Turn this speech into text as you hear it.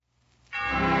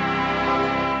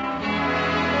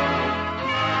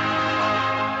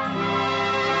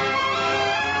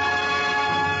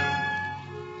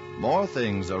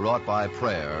things are wrought by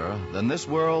prayer than this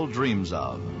world dreams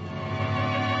of.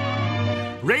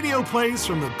 Radio plays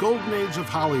from the golden age of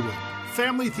Hollywood.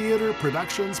 Family Theater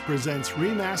Productions presents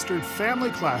remastered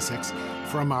family classics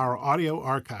from our audio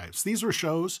archives. These were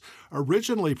shows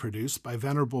originally produced by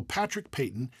Venerable Patrick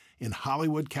Peyton in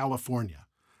Hollywood, California.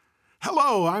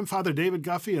 Hello, I'm Father David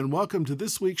Guffey, and welcome to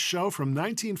this week's show from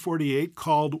 1948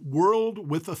 called World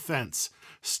with a Fence,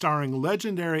 starring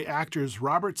legendary actors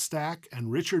Robert Stack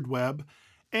and Richard Webb,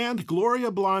 and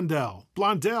Gloria Blondell.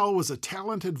 Blondell was a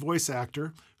talented voice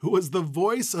actor who was the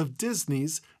voice of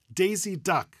Disney's Daisy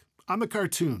Duck on the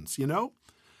cartoons, you know?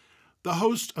 The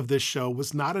host of this show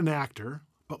was not an actor,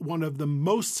 but one of the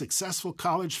most successful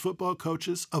college football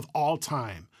coaches of all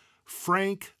time,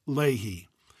 Frank Leahy.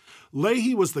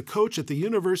 Leahy was the coach at the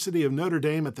University of Notre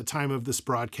Dame at the time of this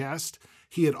broadcast.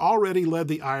 He had already led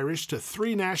the Irish to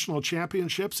 3 national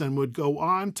championships and would go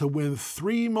on to win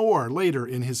 3 more later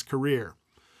in his career.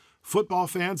 Football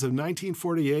fans of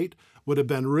 1948 would have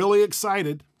been really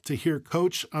excited to hear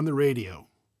Coach on the radio.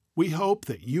 We hope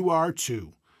that you are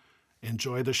too.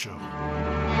 Enjoy the show.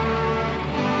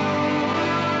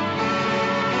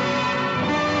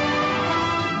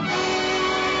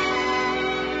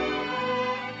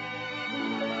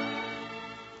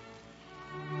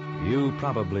 You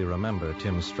probably remember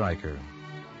Tim Stryker.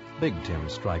 Big Tim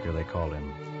Stryker, they called him.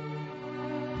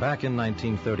 Back in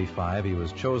 1935, he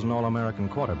was chosen All-American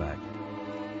quarterback.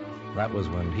 That was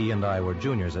when he and I were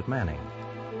juniors at Manning.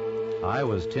 I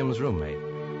was Tim's roommate.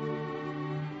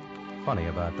 Funny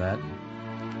about that.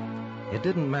 It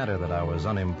didn't matter that I was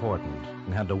unimportant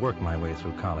and had to work my way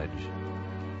through college.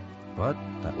 But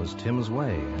that was Tim's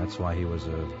way. That's why he was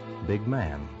a big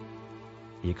man.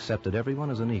 He accepted everyone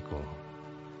as an equal.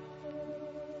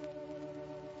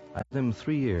 I knew him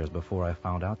 3 years before I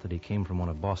found out that he came from one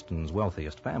of Boston's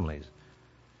wealthiest families.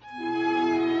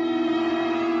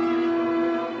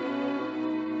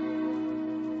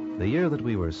 The year that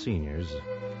we were seniors,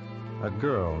 a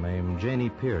girl named Janie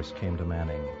Pierce came to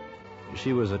Manning.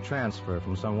 She was a transfer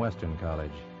from some Western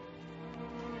college.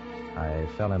 I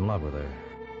fell in love with her,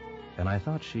 and I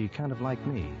thought she kind of liked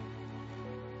me.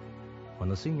 When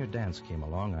the senior dance came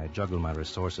along, I juggled my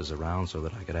resources around so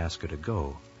that I could ask her to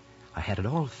go. I had it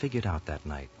all figured out that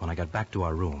night when I got back to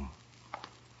our room.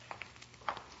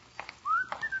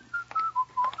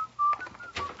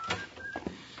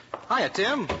 Hiya,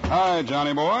 Tim. Hi,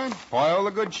 Johnny boy. Why all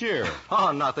the good cheer?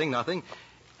 Oh, nothing.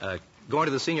 Going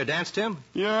to the senior dance, Tim?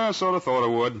 Yeah, sort of thought I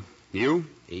would. You?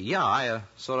 Yeah, I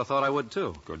sort of thought I would,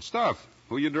 too. Good stuff.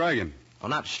 Who you dragging? Well,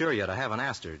 not sure yet. I haven't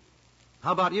asked her.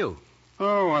 How about you?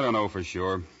 Oh, I don't know for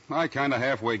sure. I kind of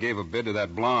halfway gave a bid to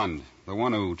that blonde, the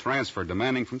one who transferred to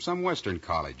Manning from some Western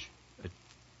college.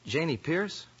 Janie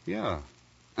Pierce? Yeah.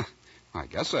 I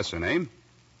guess that's her name.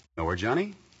 Know her,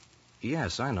 Johnny?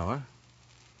 Yes, I know her.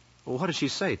 Well, what did she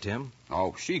say, Tim?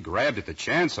 Oh, she grabbed at the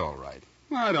chance, all right.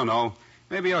 I don't know.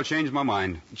 Maybe I'll change my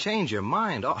mind. Change your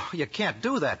mind? Oh, you can't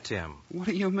do that, Tim. What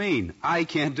do you mean? I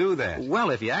can't do that. Well,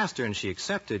 if you asked her and she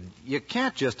accepted, you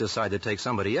can't just decide to take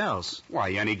somebody else.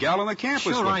 Why, any gal on the campus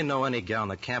Sure, would... I know any gal on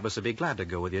the campus would be glad to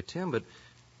go with you, Tim, but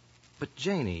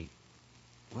Janie,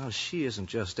 well, she isn't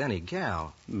just any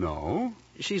gal. No?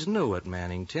 She's new at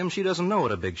Manning, Tim. She doesn't know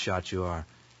what a big shot you are.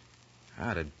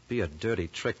 It'd be a dirty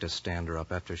trick to stand her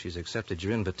up after she's accepted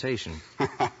your invitation.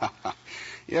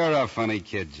 You're a funny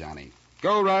kid, Johnny.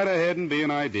 Go right ahead and be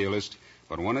an idealist.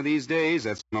 But one of these days,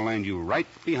 that's going to land you right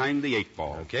behind the 8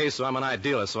 ball. Okay, so I'm an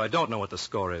idealist, so I don't know what the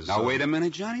score is. Now, wait a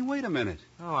minute, Johnny. Wait a minute.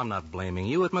 Oh, I'm not blaming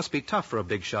you. It must be tough for a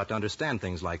big shot to understand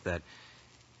things like that.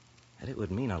 And it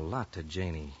would mean a lot to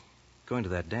Janie. Going to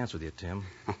that dance with you, Tim.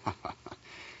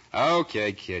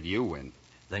 Okay, kid, you win.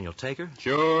 Then you'll take her?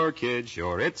 Sure, kid,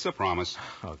 sure. It's a promise.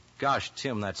 Oh, gosh,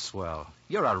 Tim, that's swell.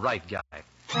 You're a right guy.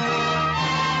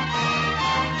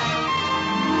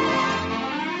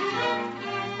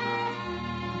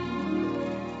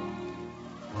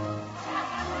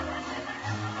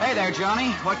 Hey there,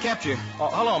 Johnny. What kept you? Oh,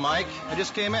 hello, Mike. I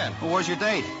just came in. Well, where's your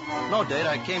date? No date.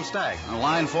 I came stag. The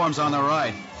line forms on the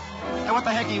right. Hey, what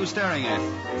the heck are you staring at?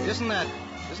 Isn't that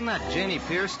Janie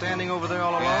Pierce standing over there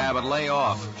all alone? Yeah, but lay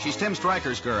off. She's Tim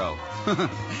Stryker's girl.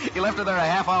 You left her there a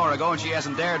half hour ago, and she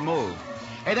hasn't dared move.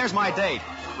 Hey, there's my date.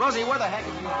 Rosie, where the heck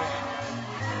have you been?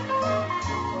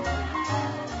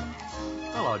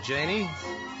 Hello, Janie.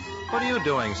 What are you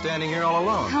doing, standing here all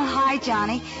alone? Oh, hi,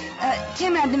 Johnny.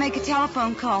 Tim had to make a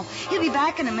telephone call. He'll be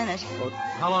back in a minute. Well,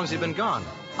 how long's he been gone?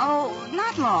 Oh,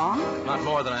 not long. Not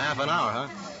more than a half an hour, huh?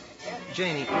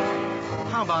 Janie,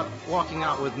 how about walking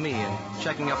out with me and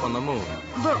checking up on the moon?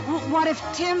 But what if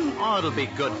Tim... Oh, it'll be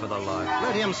good for the lark.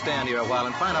 Let him stand here a while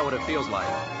and find out what it feels like.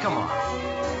 Come on.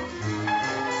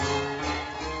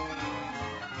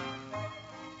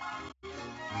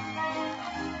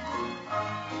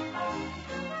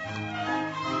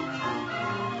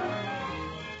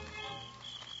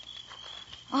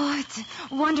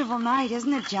 Wonderful night,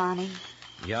 isn't it, Johnny?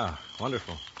 Yeah,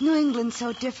 wonderful. New England's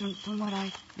so different from what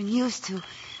I've been used to.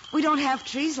 We don't have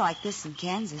trees like this in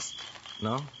Kansas.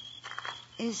 No?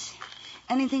 Is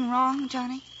anything wrong,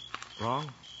 Johnny? Wrong?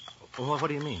 What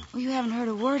do you mean? Well, you haven't heard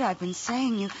a word I've been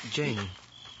saying. Janie,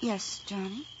 Yes,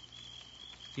 Johnny?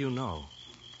 you know,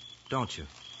 don't you,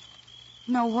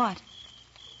 Know what?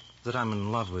 that I'm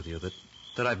in love with you,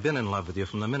 that I've been in love with you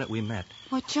from the minute we met.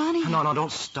 What, Johnny? No,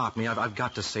 don't stop me. I've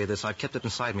got to say this. I've kept it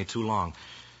inside me too long.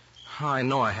 I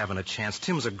know I haven't a chance.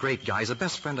 Tim's a great guy. He's the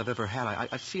best friend I've ever had.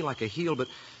 I feel like a heel, but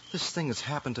this thing has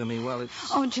happened to me. Well,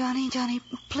 it's... Oh, Johnny,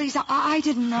 please, I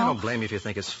didn't know. I don't blame you if you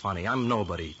think it's funny. I'm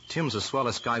nobody. Tim's the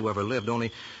swellest guy who ever lived,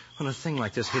 only when a thing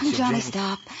like this hits you, Johnny, Janie...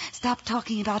 stop. Stop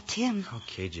talking about Tim.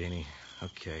 Okay, Janie.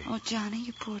 Okay. Oh, Johnny,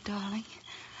 you poor darling.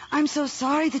 I'm so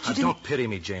sorry that you didn't... Don't pity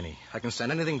me, Janie. I can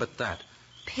stand anything but that.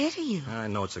 Pity you? I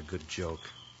know it's a good joke.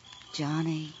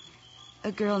 Johnny,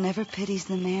 a girl never pities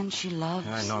the man she loves.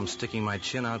 I know I'm sticking my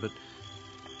chin out, but...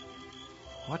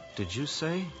 What did you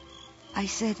say? I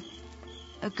said,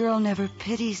 a girl never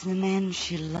pities the man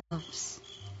she loves.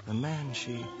 The man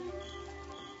she...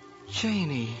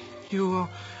 Janie, you...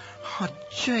 Oh,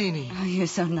 Janie. Oh, you're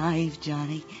so naive,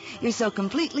 Johnny. You're so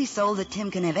completely sold that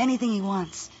Tim can have anything he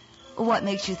wants. What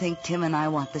makes you think Tim and I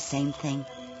want the same thing?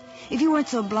 If you weren't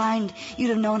so blind, you'd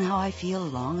have known how I feel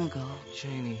long ago.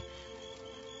 Janie.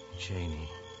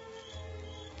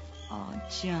 Oh,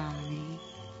 Johnny.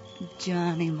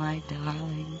 Johnny, my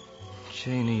darling.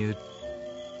 Janie,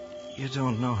 you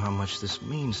don't know how much this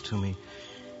means to me.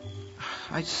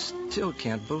 I still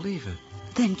can't believe it.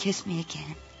 Then kiss me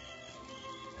again.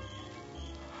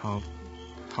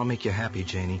 I'll make you happy,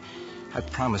 Janie. I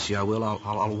promise you I will.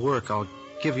 I'll work. I'll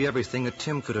give you everything that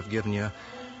Tim could have given you.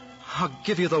 I'll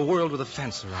give you the world with a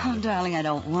fence around Oh, it. darling, I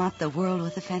don't want the world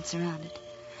with a fence around it.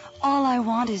 All I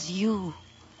want is you.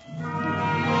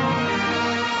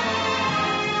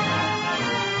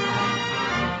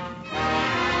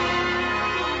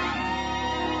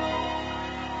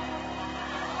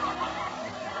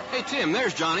 Hey, Tim,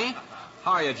 there's Johnny.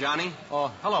 How are you, Johnny?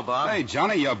 Oh, hello, Bob. Hey,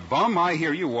 Johnny, you bum. I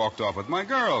hear you walked off with my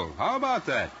girl. How about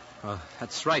that?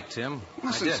 That's right, Tim.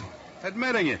 Listen, I did.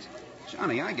 admitting it.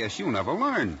 Johnny, I guess you never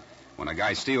learn. When a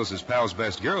guy steals his pal's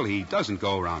best girl, he doesn't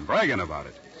go around bragging about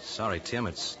it. Sorry, Tim.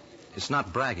 It's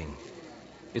not bragging.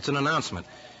 It's an announcement.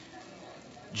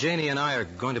 Janie and I are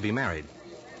going to be married.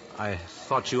 I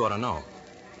thought you ought to know.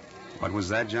 What was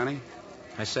that, Johnny?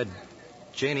 I said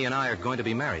Janie and I are going to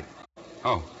be married.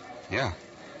 Oh, yeah.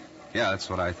 Yeah, that's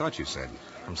what I thought you said.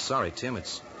 I'm sorry, Tim.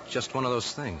 It's just one of those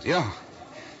things. Yeah,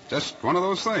 just one of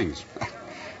those things.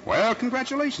 Well,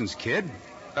 congratulations, kid.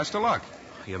 Best of luck.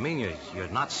 You mean you're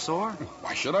not sore?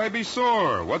 Why should I be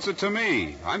sore? What's it to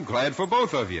me? I'm glad for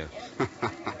both of you.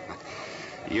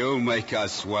 You'll make a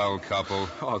swell couple.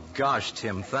 Oh, gosh,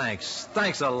 Tim, thanks.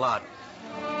 Thanks a lot.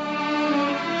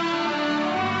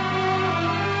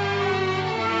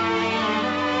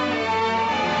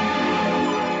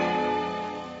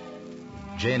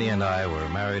 Janie and I were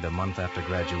married a month after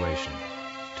graduation.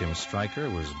 Tim Stryker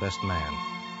was best man.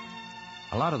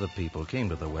 A lot of the people came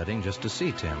to the wedding just to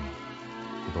see Tim.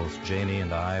 Both Janie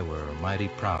and I were mighty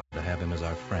proud to have him as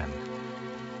our friend.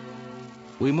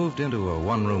 We moved into a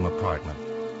one-room apartment,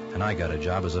 and I got a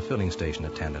job as a filling station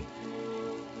attendant.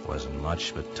 Wasn't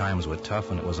much, but times were tough,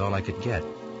 and it was all I could get.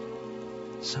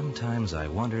 Sometimes I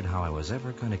wondered how I was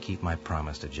ever going to keep my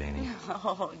promise to Janie.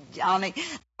 Oh, Johnny,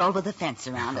 roll with a fence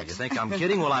around it. You think I'm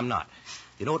kidding? Well, I'm not.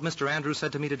 You know what Mr. Andrews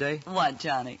said to me today? What,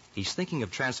 Johnny? He's thinking of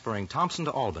transferring Thompson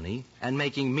to Albany and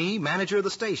making me manager of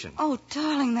the station. Oh,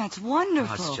 darling, that's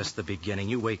wonderful. Oh, it's just the beginning.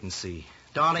 You wait and see.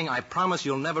 Darling, I promise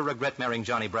you'll never regret marrying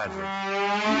Johnny Bradford.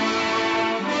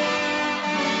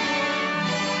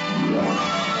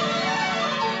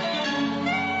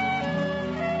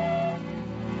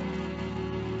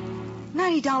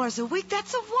 $90 a week,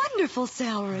 that's a wonderful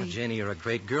salary. Oh, Janie, you're a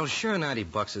great girl. Sure,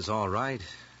 $90 is all right.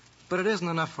 But it isn't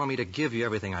enough for me to give you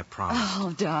everything I promised.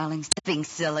 Oh, darling, stop being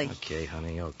silly. Okay,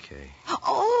 honey, okay.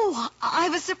 Oh, I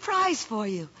have a surprise for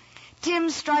you. Tim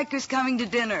Stryker's coming to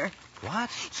dinner. What?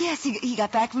 Yes, he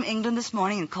got back from England this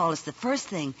morning and called us the first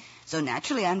thing. So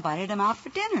naturally, I invited him out for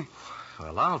dinner.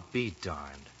 Well, I'll be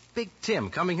darned. Big Tim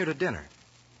coming here to dinner.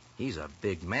 He's a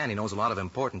big man. He knows a lot of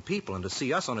important people. And to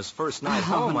see us on his first night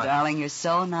home... darling, you're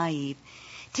so naive.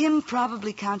 Tim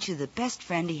probably counts you the best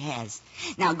friend he has.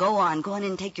 Now, go on in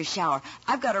and take your shower.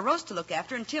 I've got a roast to look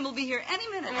after, and Tim will be here any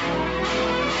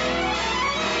minute.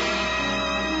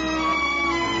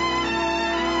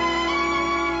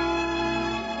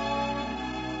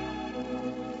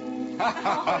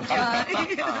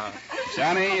 Johnny.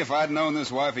 Johnny, if I'd known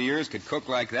this wife of yours could cook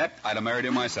like that, I'd have married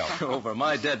her myself. Over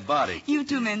my dead body. You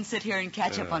two men sit here and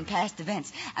catch up on past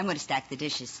events. I'm going to stack the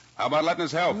dishes. How about letting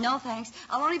us help? No, thanks.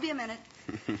 I'll only be a minute.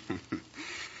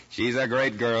 She's a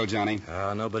great girl, Johnny.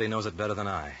 Nobody knows it better than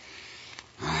I.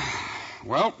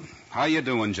 Well, how you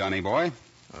doing, Johnny boy?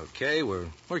 Okay, we're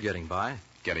getting by.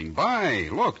 Getting by.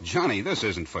 Look, Johnny, this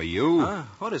isn't for you.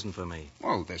 What isn't for me?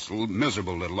 Well, this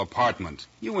miserable little apartment.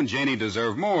 You and Janie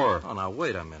deserve more. Oh, now,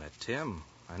 wait a minute, Tim.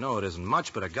 I know it isn't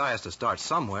much, but a guy has to start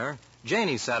somewhere.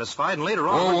 Janie's satisfied, and later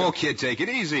on... Oh, kid, take it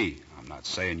easy. I'm not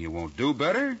saying you won't do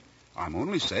better. I'm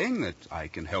only saying that I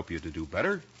can help you to do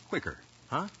better quicker.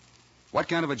 Huh? What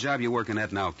kind of a job you working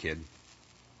at now, kid?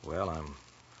 Well, I'm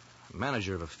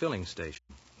manager of a filling station.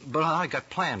 But I got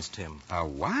plans, Tim. A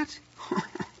what?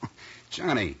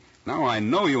 Johnny, now I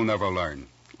know you'll never learn.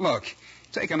 Look,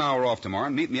 take an hour off tomorrow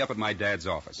and meet me up at my dad's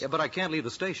office. Yeah, but I can't leave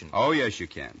the station. Oh, yes, you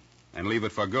can. And leave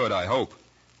it for good, I hope.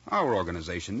 Our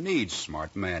organization needs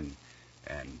smart men.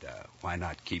 And why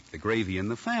not keep the gravy in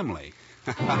the family?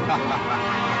 And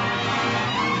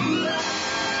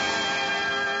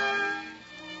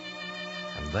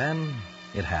then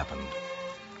it happened.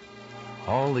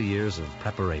 All the years of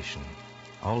preparation,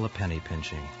 all the penny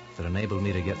pinching that enabled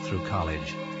me to get through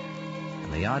college,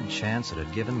 and the odd chance it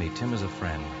had given me Tim as a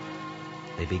friend,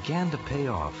 they began to pay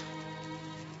off.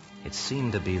 It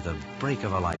seemed to be the break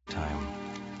of a lifetime,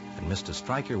 and Mr.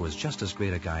 Stryker was just as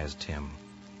great a guy as Tim.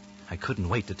 I couldn't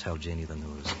wait to tell Janie the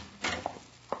news.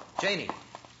 Janie!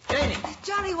 Janie!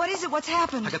 Johnny, what is it? What's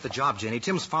happened? I got the job, Janie.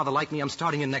 Tim's father liked me. I'm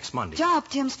starting in next Monday. Job,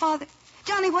 Tim's father.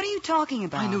 Johnny, what are you talking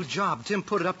about? My new job. Tim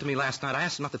put it up to me last night. I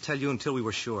asked him not to tell you until we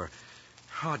were sure.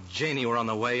 Oh, Janie, we're on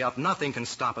the way up. Nothing can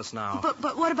stop us now.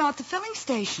 But what about the filling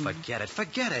station? Forget it.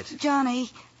 Forget it.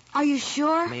 Johnny, are you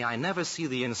sure? May I never see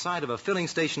the inside of a filling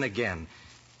station again.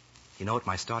 You know what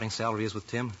my starting salary is with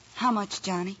Tim? How much,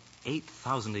 Johnny?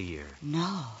 $8,000 a year.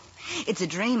 No. It's a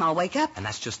dream. I'll wake up. And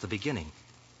that's just the beginning.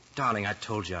 Darling, I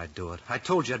told you I'd do it. I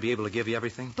told you I'd be able to give you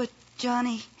everything. But,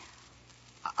 Johnny,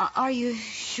 are you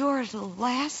sure it'll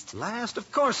last? Last?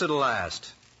 Of course it'll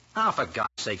last. Now, for God's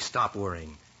sake, stop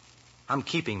worrying. I'm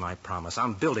keeping my promise.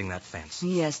 I'm building that fence.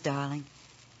 Yes, darling.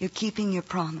 You're keeping your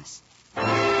promise.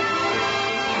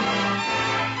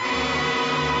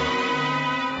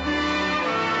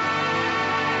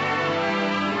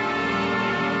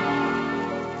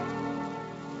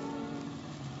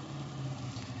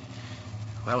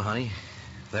 Well, honey,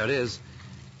 there it is.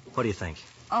 What do you think?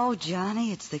 Oh,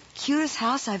 Johnny, it's the cutest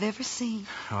house I've ever seen.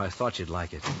 Oh, I thought you'd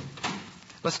like it.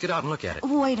 Let's get out and look at it.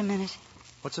 Wait a minute.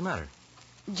 What's the matter?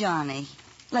 Johnny,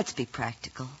 let's be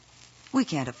practical. We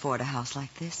can't afford a house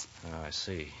like this. Oh, I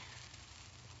see.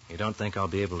 You don't think I'll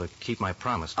be able to keep my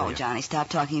promise, do you? Oh, Johnny, stop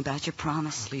talking about your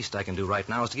promise. The least I can do right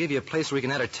now is to give you a place where we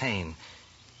can entertain.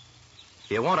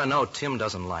 If you want to know, Tim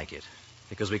doesn't like it.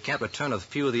 Because we can't return a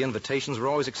few of the invitations we're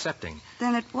always accepting.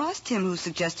 Then it was Tim who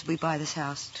suggested we buy this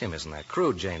house. Tim isn't that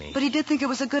crude, Janie. But he did think it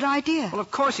was a good idea. Well,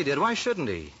 of course he did. Why shouldn't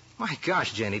he? My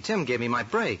gosh, Janie, Tim gave me my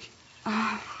break.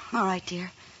 All right, dear.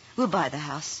 We'll buy the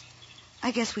house.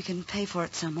 I guess we can pay for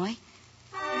it some way.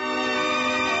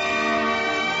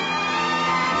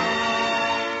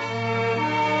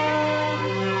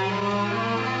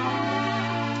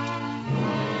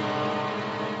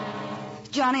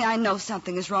 Johnny, I know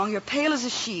something is wrong. You're pale as a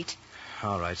sheet.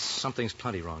 All right, something's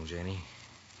plenty wrong, Janie.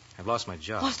 I've lost my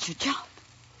job. Lost your job?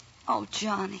 Oh,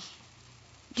 Johnny.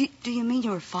 Do you mean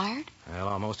you were fired? Well,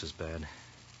 almost as bad.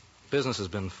 Business has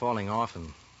been falling off,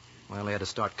 and, well, they had to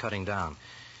start cutting down.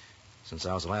 Since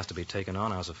I was the last to be taken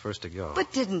on, I was the first to go.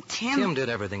 But didn't Tim... Tim did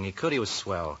everything he could. He was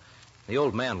swell. The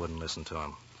old man wouldn't listen to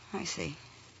him. I see.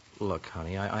 Look,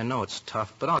 honey, I know it's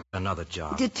tough, but I'll get another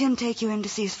job. Did Tim take you in to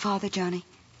see his father, Johnny?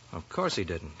 Of course he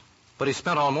didn't. But he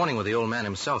spent all morning with the old man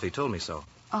himself. He told me so.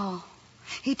 Oh,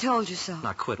 he told you so.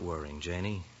 Now, quit worrying,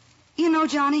 Janie. You know,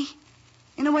 Johnny,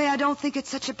 in a way, I don't think it's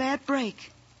such a bad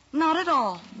break. Not at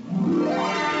all.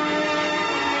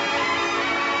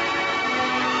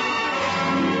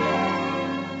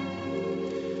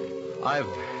 I've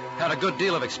had a good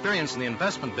deal of experience in the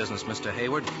investment business, Mr.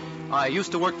 Hayward. I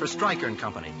used to work for Stryker and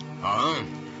Company. Oh?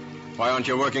 Why aren't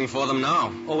you working for them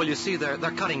now? Oh, well, you see, they're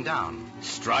cutting down.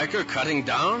 Stryker cutting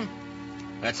down?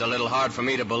 That's a little hard for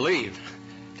me to believe.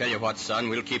 Tell you what, son,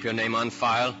 we'll keep your name on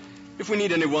file. If we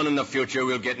need anyone in the future,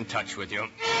 we'll get in touch with you.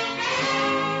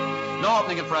 No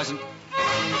opening at present.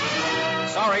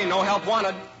 Sorry, no help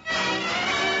wanted.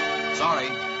 Sorry.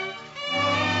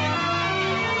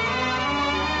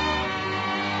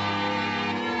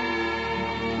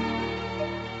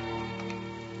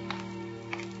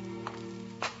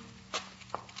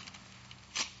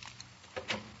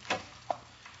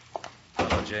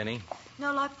 Janie.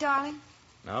 No luck, darling?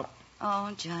 Nope.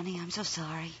 Oh, Johnny, I'm so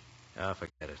sorry.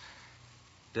 Forget it.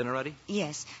 Dinner ready?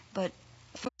 Yes, but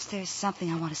first there's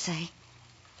something I want to say.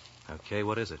 Okay,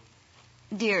 what is it?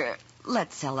 Dear,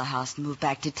 let's sell the house and move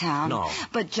back to town. No.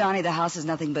 But, Johnny, the house is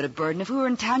nothing but a burden. If we were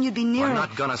in town, you'd be nearer. We're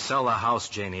not going to sell the house,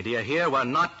 Janie. Do you hear? We're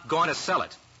not going to sell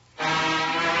it.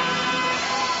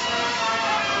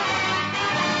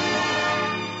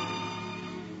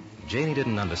 Janie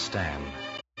didn't understand.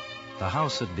 The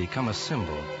house had become a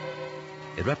symbol.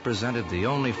 It represented the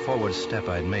only forward step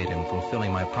I'd made in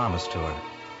fulfilling my promise to her.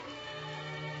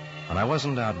 When I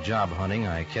wasn't out job hunting,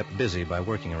 I kept busy by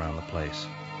working around the place.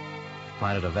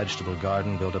 Planted a vegetable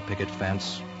garden, built a picket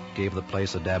fence, gave the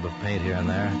place a dab of paint here and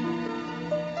there.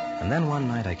 And then one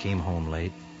night I came home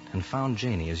late and found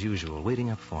Janie, as usual, waiting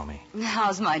up for me.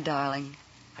 How's my darling?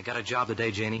 I got a job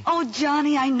today, Janie. Oh,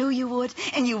 Johnny, I knew you would,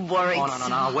 and you worried Oh, no, so.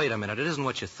 no, wait a minute. It isn't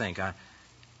what you think.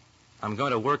 I'm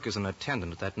going to work as an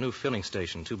attendant at that new filling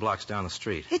station 2 blocks down the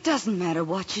street. It doesn't matter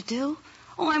what you do.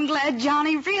 Oh, I'm glad,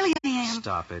 Johnny. Really, I am.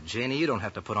 Stop it, Janie. You don't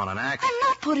have to put on an act. I'm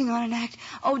not putting on an act.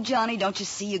 Oh, Johnny, don't you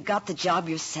see? You got the job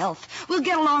yourself. We'll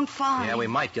get along fine. Yeah, we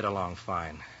might get along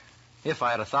fine. If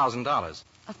I had $1,000.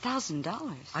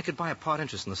 $1,000? I could buy a part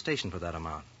interest in the station for that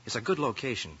amount. It's a good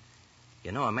location.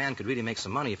 You know, a man could really make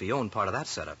some money if he owned part of that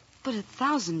setup. But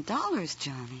 $1,000,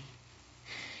 Johnny.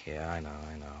 Yeah, I know.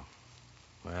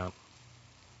 Well,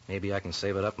 maybe I can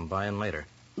save it up and buy in later.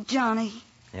 Johnny.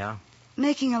 Yeah?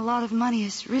 Making a lot of money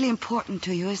is really important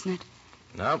to you, isn't it?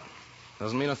 Nope.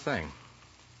 Doesn't mean a thing.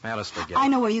 Alice, forget I it.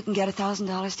 know where you can get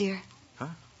 $1,000, dear. Huh?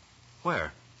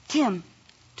 Where? Tim.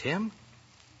 Tim?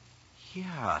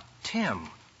 Yeah, Tim.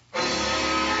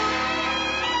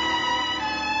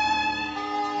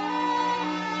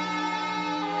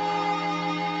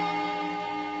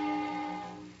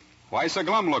 Why so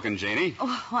glum looking, Janie?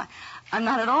 Oh, I'm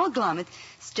not at all glum.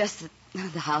 It's just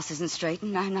that the house isn't straight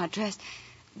and I'm not dressed.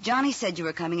 Johnny said you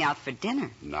were coming out for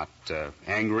dinner. Not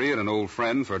angry at an old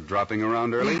friend for dropping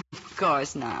around early? Of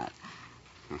course not.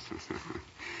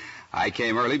 I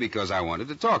came early because I wanted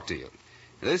to talk to you.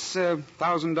 This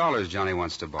 $1,000 Johnny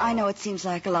wants to borrow. I know it seems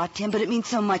like a lot, Tim, but it means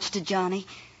so much to Johnny.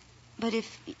 But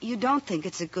if you don't think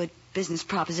it's a good business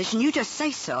proposition, you just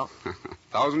say so.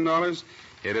 $1,000?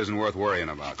 It isn't worth worrying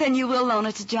about. Then you will loan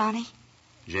it to Johnny?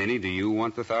 Janie, do you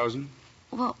want the 1,000?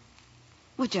 Well,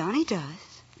 Johnny does.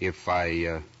 If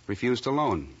I refuse to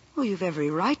loan? Well, you've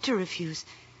every right to refuse.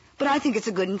 But I think it's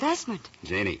a good investment.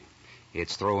 Janie,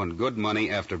 it's throwing good money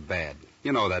after bad.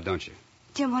 You know that, don't you?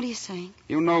 Tim, what are you saying?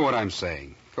 You know what I'm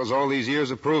saying, because all these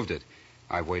years have proved it.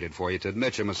 I've waited for you to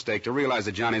admit your mistake, to realize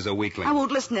that Johnny's a weakling. I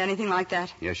won't listen to anything like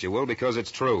that. Yes, you will, because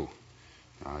it's true.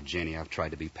 Oh, Janie, I've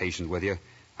tried to be patient with you.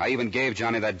 I even gave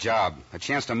Johnny that job, a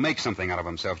chance to make something out of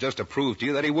himself, just to prove to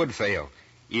you that he would fail,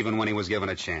 even when he was given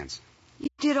a chance. You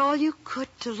did all you could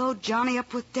to load Johnny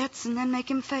up with debts and then make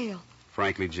him fail.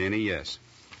 Frankly, Janie, yes.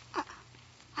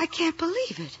 I can't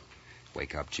believe it.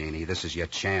 Wake up, Janie. This is your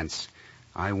chance.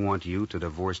 I want you to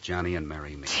divorce Johnny and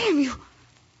marry me. Tim,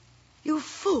 you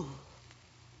fool.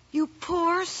 You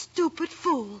poor, stupid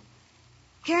fool.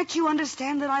 Can't you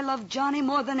understand that I love Johnny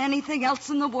more than anything else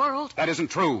in the world? That isn't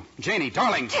true. Janie,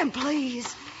 darling. Tim,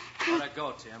 please. Let it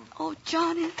go, Tim. Oh,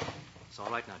 Johnny. It's all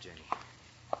right now, Janie.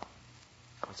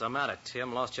 What's the matter,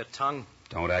 Tim? Lost your tongue?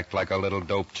 Don't act like a little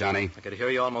dope, Johnny. I could hear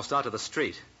you almost out to the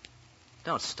street.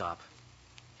 Don't stop.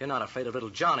 You're not afraid of little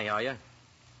Johnny, are you?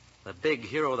 The big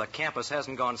hero of the campus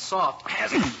hasn't gone soft,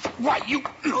 has he? Why, you...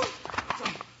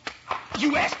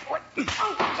 You asked for it.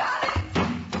 Oh, Johnny.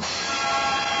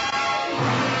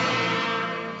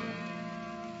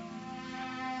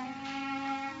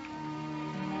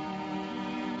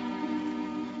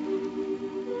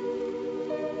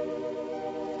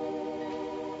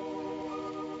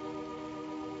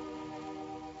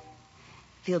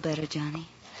 Feel better, Johnny?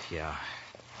 Yeah,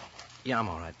 I'm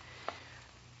all right.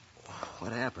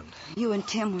 What happened? You and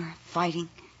Tim were fighting.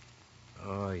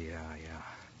 Oh, yeah.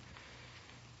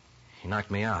 He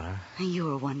knocked me out, huh? You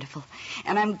were wonderful.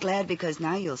 And I'm glad because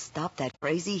now you'll stop that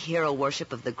crazy hero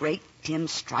worship of the great Tim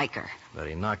Stryker. But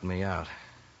he knocked me out.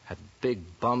 That big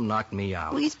bum knocked me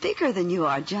out. Well, he's bigger than you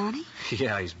are, Johnny.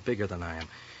 Yeah, he's bigger than I am.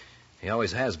 He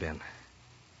always has been.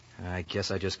 I guess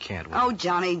I just can't win. Oh,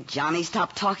 Johnny,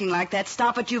 stop talking like that.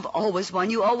 Stop it. You've always won.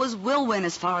 You always will win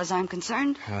as far as I'm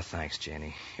concerned. Oh, thanks,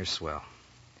 Janie. You're swell.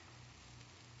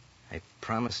 I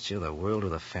promised you the world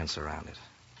with a fence around it.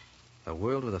 The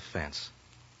world with a fence.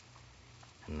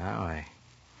 And now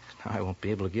I won't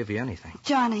be able to give you anything.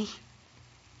 Johnny,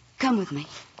 come with me.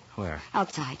 Where?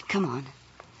 Outside. Come on.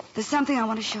 There's something I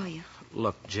want to show you.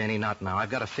 Look, Janie, not now.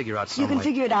 I've got to figure out some You can way.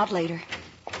 figure it out later.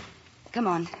 Come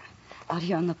on. Out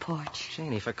here on the porch.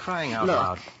 Janie, for crying out Look.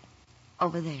 loud.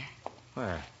 Over there.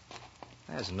 Where?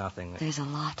 There's nothing. There's a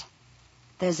lot.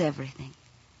 There's everything.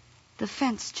 The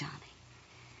fence, Johnny.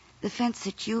 The fence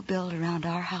that you built around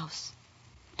our house.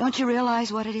 Don't you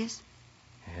realize what it is?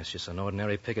 Yeah, it's just an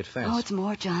ordinary picket fence. Oh, it's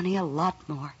more, Johnny, a lot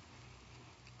more.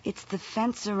 It's the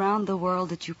fence around the world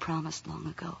that you promised long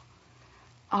ago.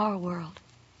 Our world.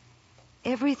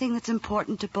 Everything that's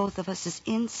important to both of us is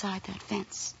inside that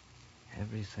fence.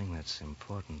 Everything that's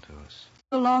important to us.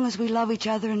 So long as we love each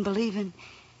other and believe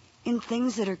in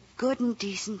things that are good and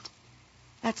decent.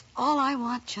 That's all I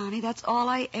want, Johnny. That's all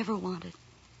I ever wanted.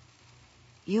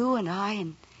 You and I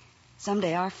and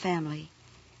someday our family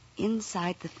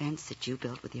inside the fence that you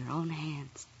built with your own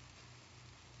hands.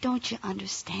 Don't you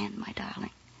understand, my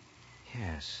darling?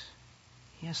 Yes.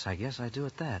 Yes, I guess I do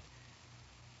at that.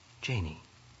 Janie.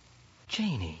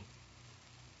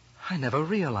 I never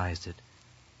realized it.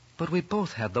 But we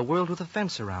both had the world with a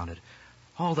fence around it.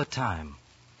 All the time.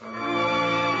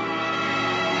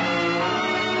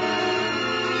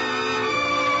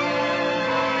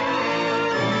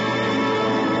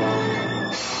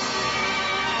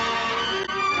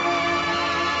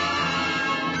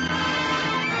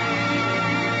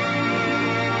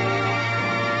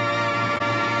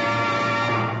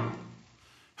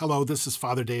 Hello, this is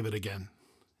Father David again.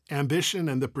 Ambition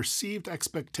and the perceived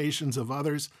expectations of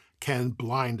others can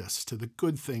blind us to the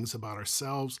good things about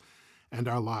ourselves and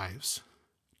our lives.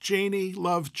 Janie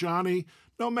loved Johnny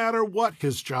no matter what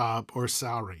his job or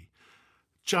salary.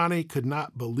 Johnny could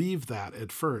not believe that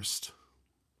at first.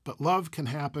 But love can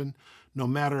happen no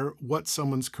matter what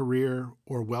someone's career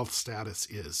or wealth status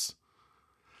is.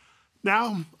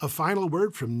 Now, a final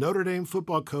word from Notre Dame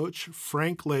football coach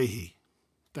Frank Leahy.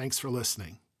 Thanks for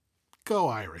listening. Go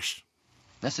Irish.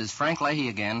 This is Frank Leahy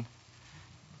again.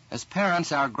 As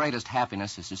parents, our greatest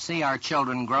happiness is to see our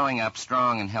children growing up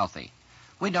strong and healthy.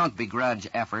 We don't begrudge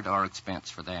effort or expense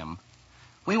for them.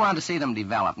 We want to see them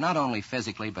develop, not only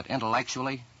physically, but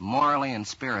intellectually, morally, and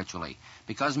spiritually,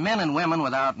 because men and women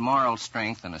without moral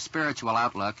strength and a spiritual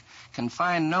outlook can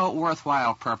find no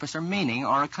worthwhile purpose or meaning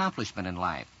or accomplishment in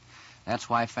life. That's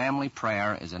why family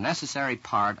prayer is a necessary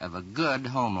part of a good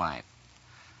home life.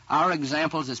 Our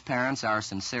examples as parents, our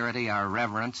sincerity, our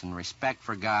reverence, and respect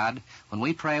for God when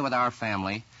we pray with our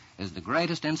family is the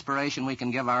greatest inspiration we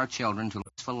can give our children to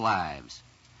blissful lives.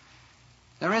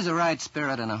 There is a right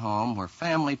spirit in a home where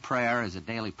family prayer is a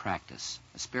daily practice,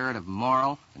 a spirit of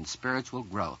moral and spiritual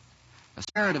growth, a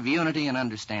spirit of unity and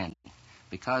understanding,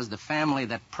 because the family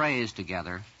that prays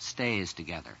together stays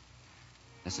together.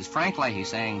 This is Frank Leahy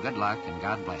saying good luck and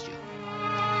God bless you.